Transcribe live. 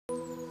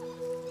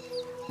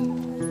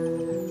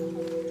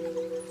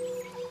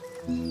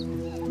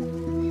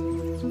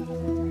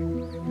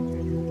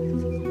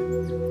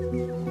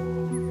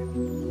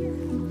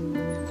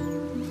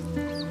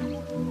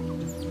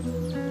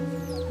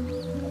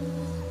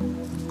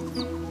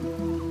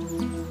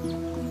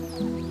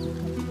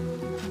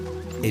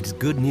It's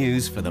good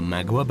news for the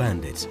Magua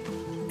bandits.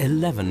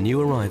 11 new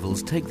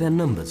arrivals take their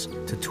numbers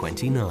to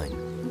 29.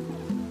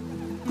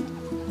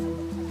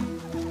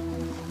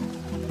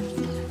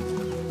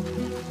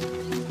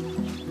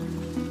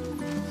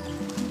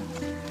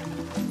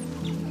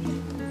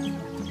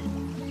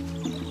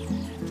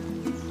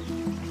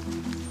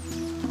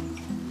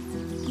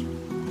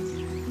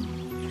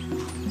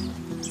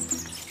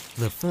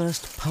 The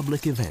first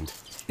public event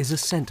is a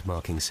scent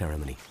marking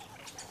ceremony.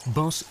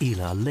 Boss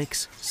Ila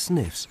licks,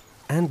 sniffs,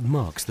 and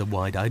marks the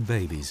wide-eyed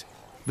babies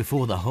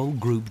before the whole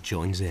group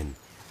joins in.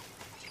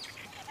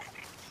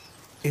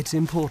 It's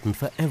important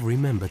for every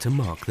member to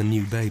mark the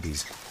new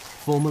babies,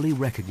 formally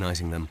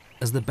recognizing them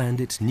as the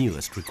bandits'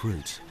 newest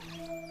recruits.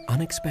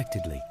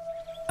 Unexpectedly,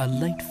 a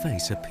late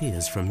face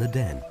appears from the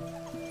den.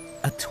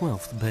 A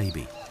 12th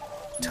baby,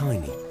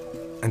 tiny,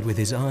 and with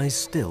his eyes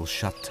still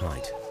shut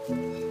tight.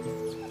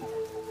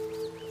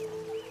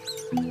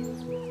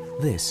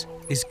 This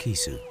is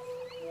Kisu,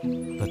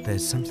 but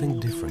there's something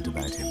different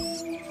about him.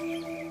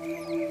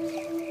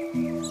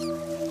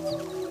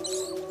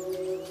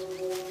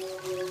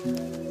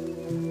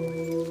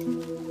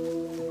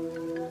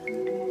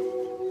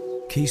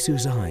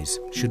 Kisu's eyes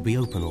should be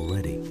open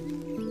already,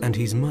 and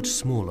he's much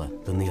smaller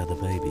than the other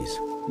babies.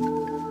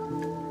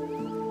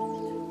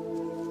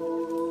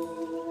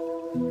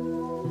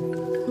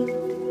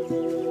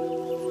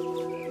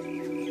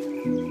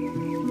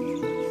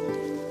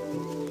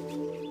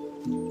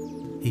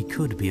 He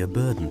could be a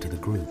burden to the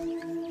group.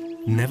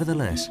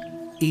 Nevertheless,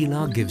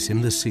 Ila gives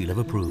him the seal of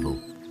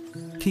approval.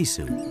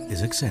 Kisu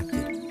is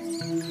accepted.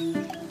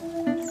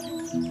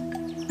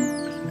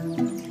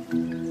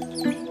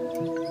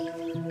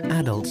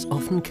 Adults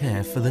often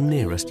care for the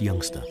nearest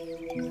youngster.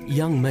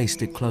 Young may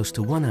stick close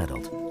to one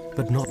adult,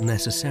 but not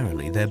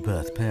necessarily their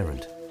birth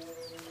parent.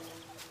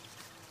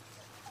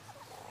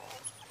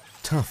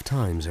 Tough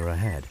times are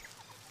ahead.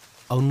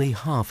 Only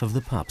half of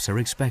the pups are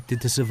expected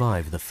to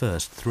survive the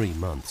first 3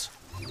 months.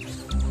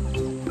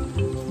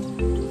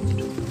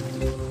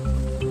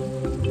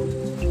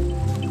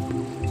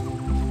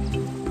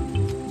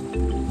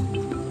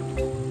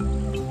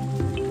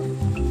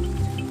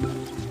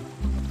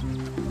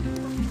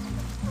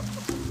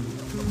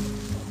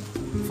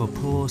 For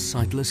poor,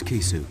 sightless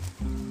Kisu,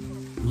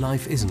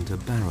 life isn't a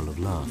barrel of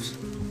laughs.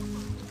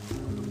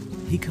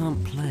 He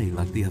can't play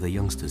like the other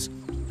youngsters,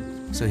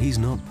 so he's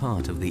not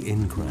part of the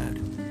in crowd.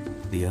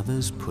 The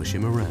others push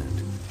him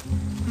around.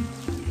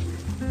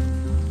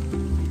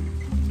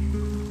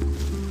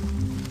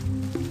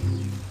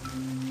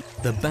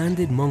 The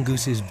banded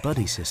Mongoose's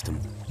buddy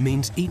system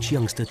means each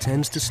youngster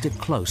tends to stick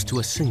close to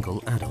a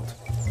single adult.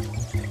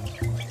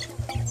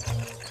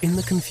 In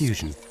the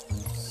confusion,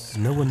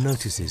 no one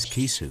notices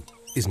Kisu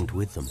isn't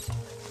with them.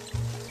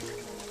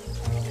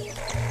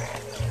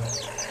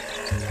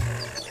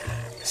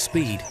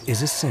 Speed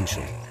is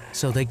essential,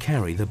 so they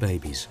carry the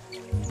babies.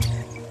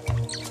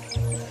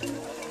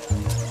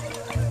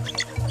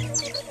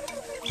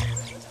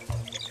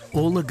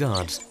 All the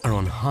guards are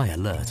on high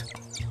alert.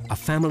 A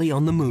family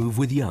on the move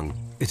with young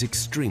is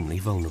extremely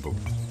vulnerable.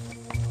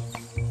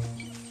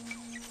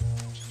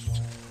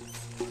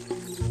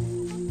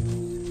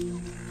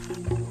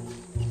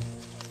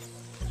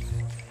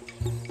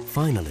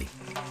 Finally,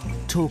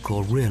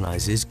 Torkor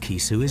realizes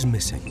Kisu is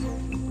missing.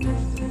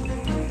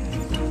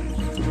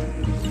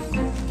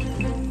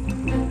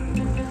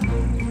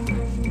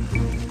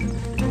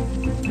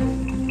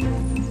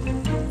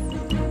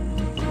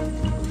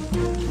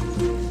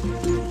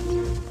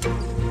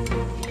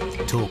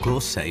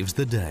 Torkor saves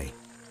the day.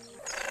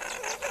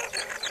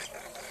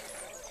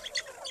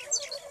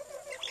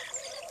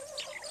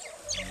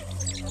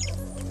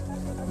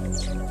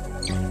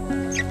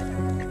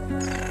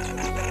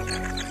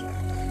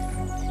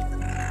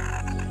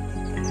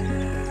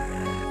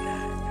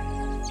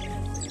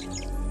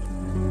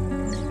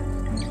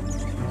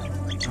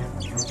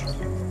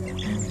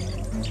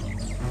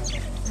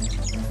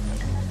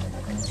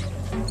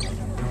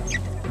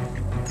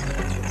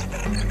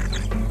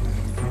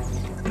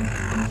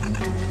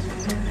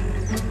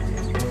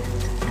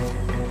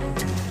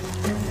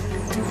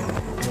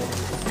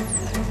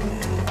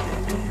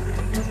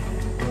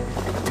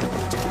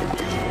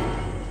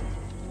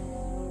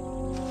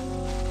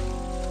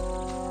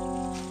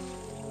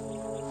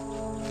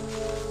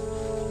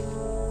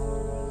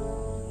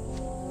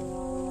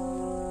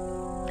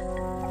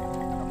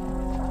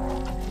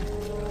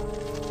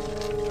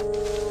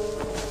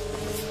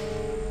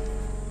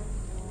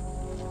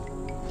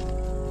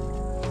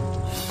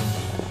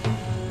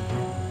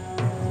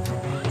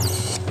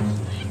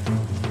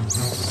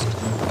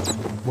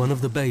 One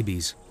of the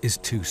babies is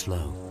too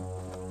slow.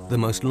 The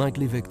most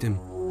likely victim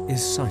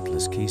is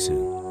sightless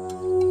Kisu.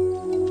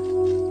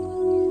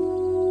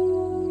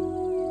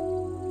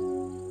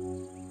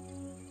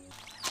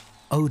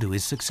 Odu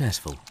is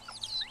successful.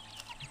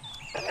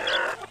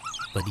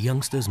 But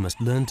youngsters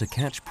must learn to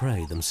catch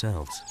prey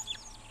themselves.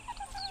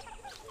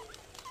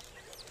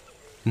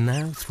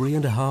 Now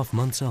 3.5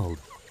 months old,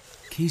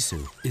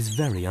 Kisu is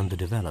very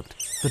underdeveloped,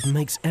 but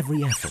makes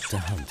every effort to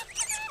hunt.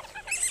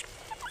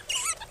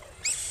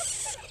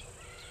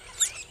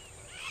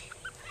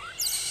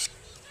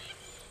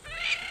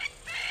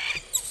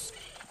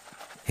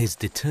 His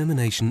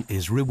determination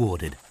is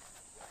rewarded.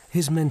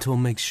 His mentor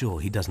makes sure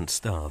he doesn't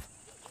starve.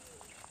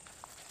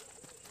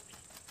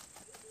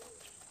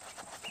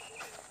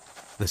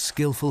 The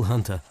skillful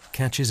hunter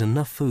catches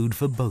enough food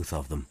for both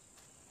of them.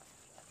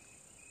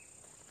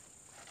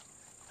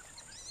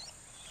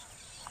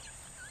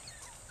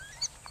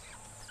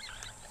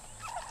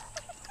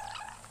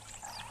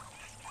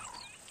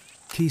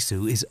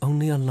 Kisu is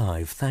only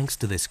alive thanks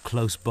to this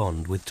close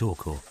bond with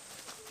Torkor.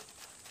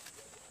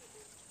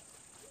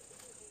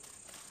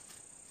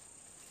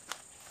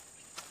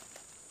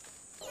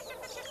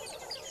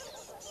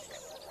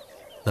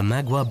 The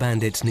Magua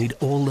bandits need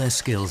all their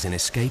skills in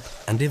escape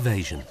and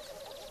evasion.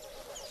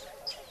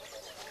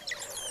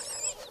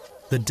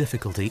 The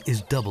difficulty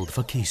is doubled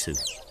for Kisu,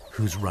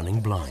 who's running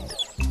blind.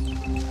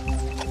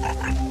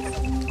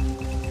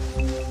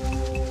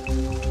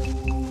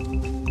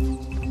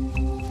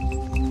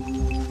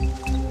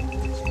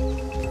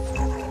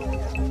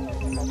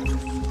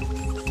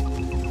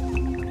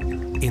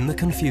 In the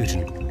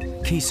confusion,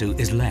 Kisu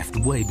is left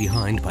way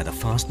behind by the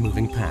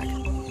fast-moving pack,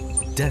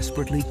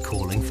 desperately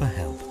calling for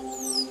help.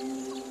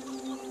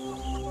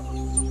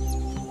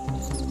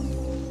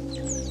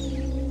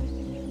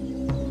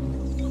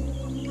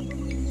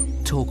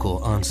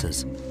 Torkor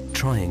answers,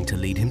 trying to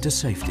lead him to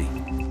safety.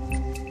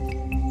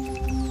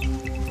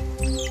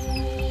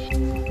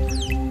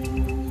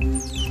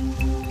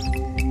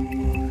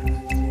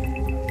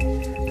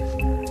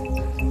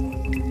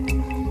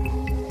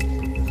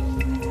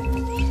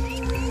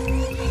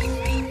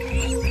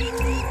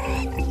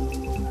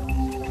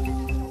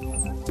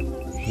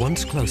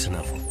 Once close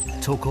enough,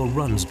 Torkor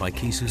runs by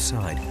Kisu's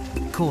side,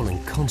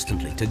 calling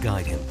constantly to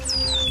guide him.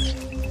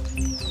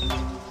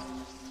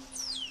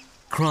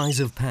 Cries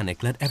of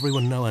panic let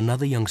everyone know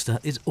another youngster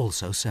is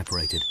also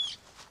separated.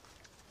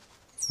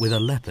 With a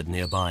leopard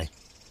nearby,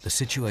 the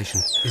situation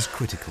is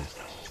critical.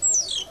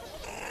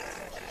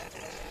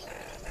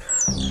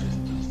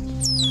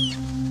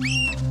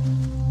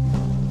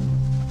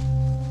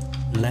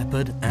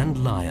 Leopard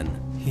and lion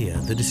hear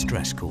the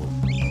distress call.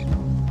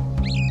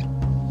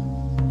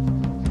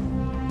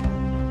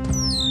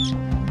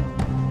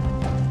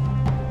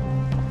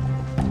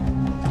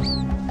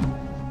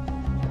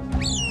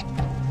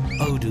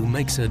 Odu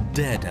makes a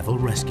daredevil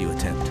rescue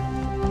attempt.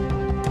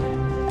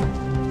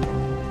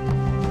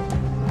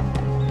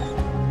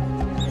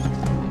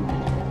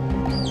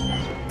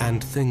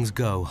 And things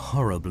go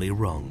horribly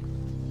wrong.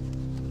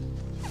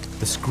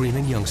 The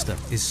screaming youngster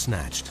is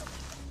snatched.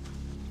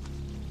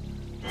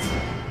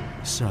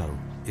 So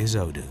is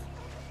Odu.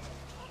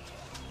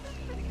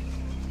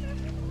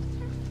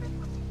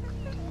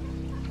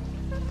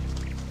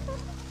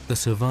 The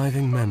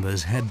surviving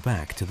members head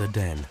back to the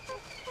den.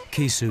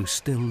 Kisu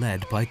still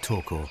led by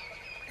Torkor,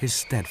 his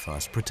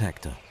steadfast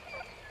protector.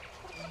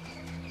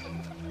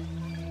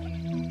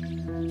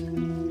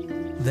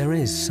 There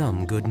is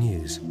some good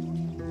news.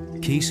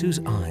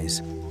 Kisu's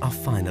eyes are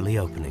finally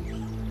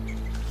opening.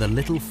 The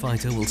little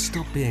fighter will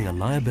stop being a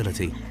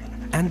liability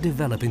and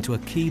develop into a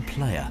key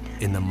player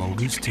in the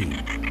Mongoose team.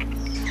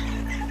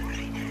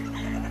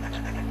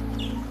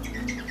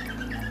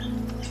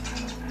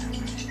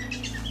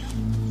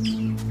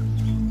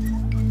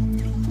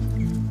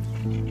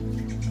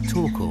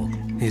 Torkor,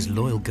 his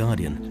loyal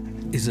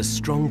guardian, is a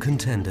strong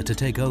contender to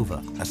take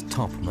over as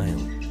top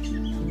male.